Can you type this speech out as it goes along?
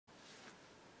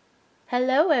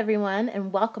Hello everyone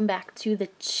and welcome back to the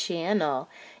channel.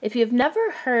 If you've never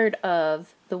heard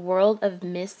of the World of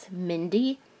Miss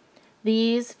Mindy,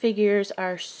 these figures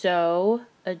are so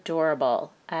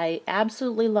adorable. I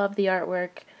absolutely love the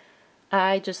artwork.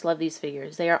 I just love these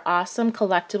figures. They are awesome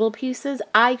collectible pieces,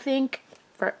 I think,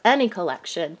 for any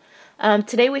collection.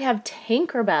 Today we have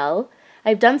Tinkerbell.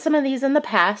 I've done some of these in the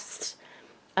past.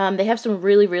 They have some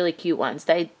really cute ones.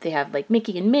 They have like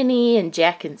Mickey and Minnie and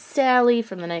Jack and Sally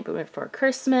from The Night Before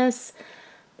Christmas.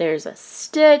 There's a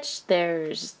Stitch.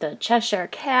 There's the Cheshire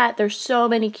Cat. There's so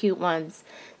many cute ones.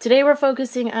 Today we're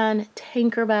focusing on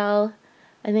Tinkerbell.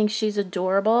 I think she's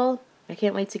adorable. I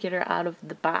can't wait to get her out of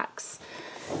the box.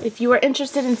 If you are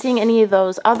interested in seeing any of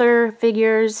those other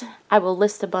figures, I will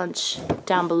list a bunch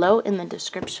down below in the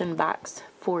description box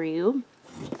for you.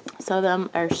 Some of them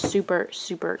are super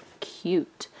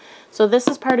cute. So this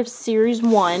is part of series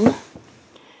 1,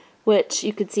 which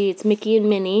you can see it's Mickey and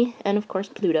Minnie, and of course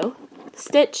Pluto,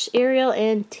 Stitch, Ariel,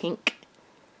 and Tink.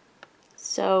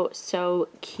 So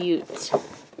cute.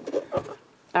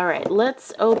 Alright,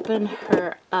 let's open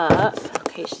her up.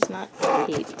 Okay, she's not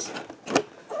taped.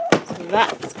 So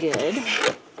that's good.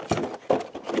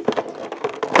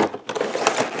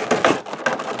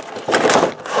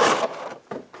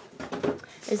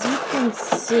 As you can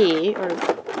see, or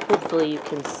hopefully you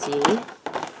can see,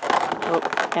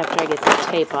 after I get the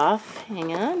tape off,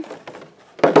 hang on.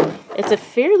 It's a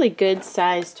fairly good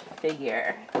sized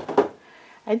figure.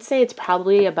 I'd say it's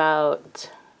probably about,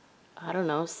 I don't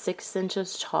know, 6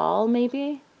 inches tall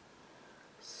maybe.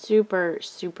 Super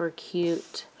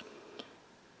cute.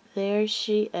 There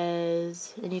she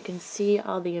is, and you can see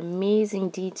all the amazing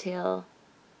detail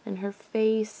in her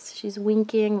face. She's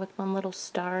winking with one little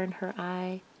star in her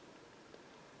eye.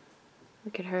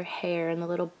 Look at her hair and the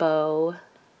little bow.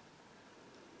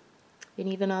 And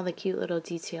even all the cute little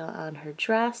detail on her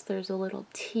dress. There's a little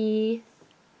T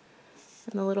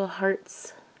and the little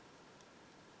hearts.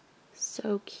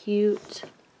 So cute.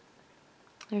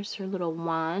 There's her little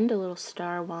wand, a little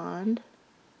star wand.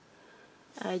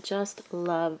 I just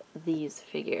love these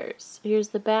figures. Here's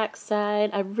the back side.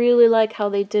 I really like how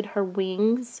they did her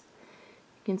wings.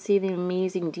 You can see the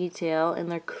amazing detail, and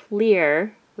they're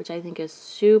clear, which I think is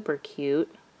super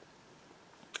cute.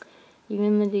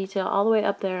 Even the detail all the way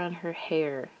up there on her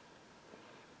hair.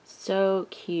 So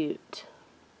cute.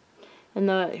 And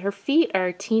her feet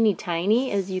are teeny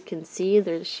tiny, as you can see.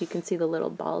 You can see the little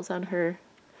balls on her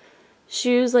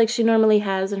shoes like she normally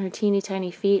has in her teeny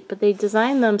tiny feet, but they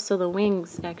designed them so the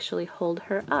wings actually hold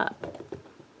her up.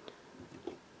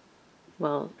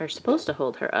 Well, are supposed to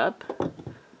hold her up.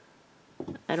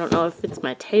 I don't know if it's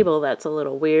my table that's a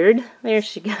little weird. There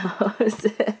she goes.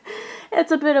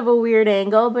 It's a bit of a weird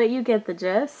angle, but you get the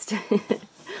gist.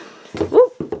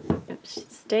 Whoop.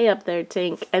 Stay up there,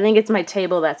 Tink. I think it's my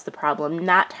table that's the problem,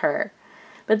 not her.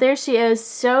 But there she is,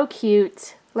 so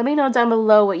cute. Let me know down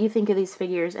below what you think of these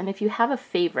figures, and if you have a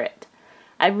favorite.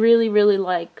 I really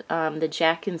like the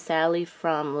Jack and Sally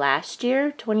from last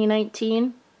year,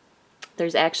 2019.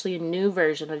 There's actually a new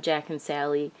version of Jack and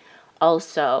Sally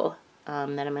also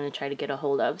that I'm going to try to get a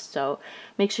hold of. So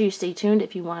make sure you stay tuned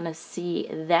if you want to see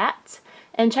that.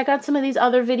 And check out some of these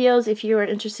other videos if you are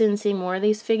interested in seeing more of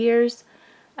these figures.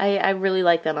 I really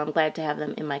like them. I'm glad to have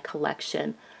them in my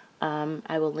collection.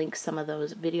 I will link some of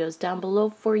those videos down below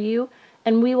for you.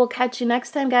 And we will catch you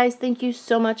next time, guys. Thank you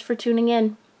so much for tuning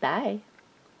in. Bye.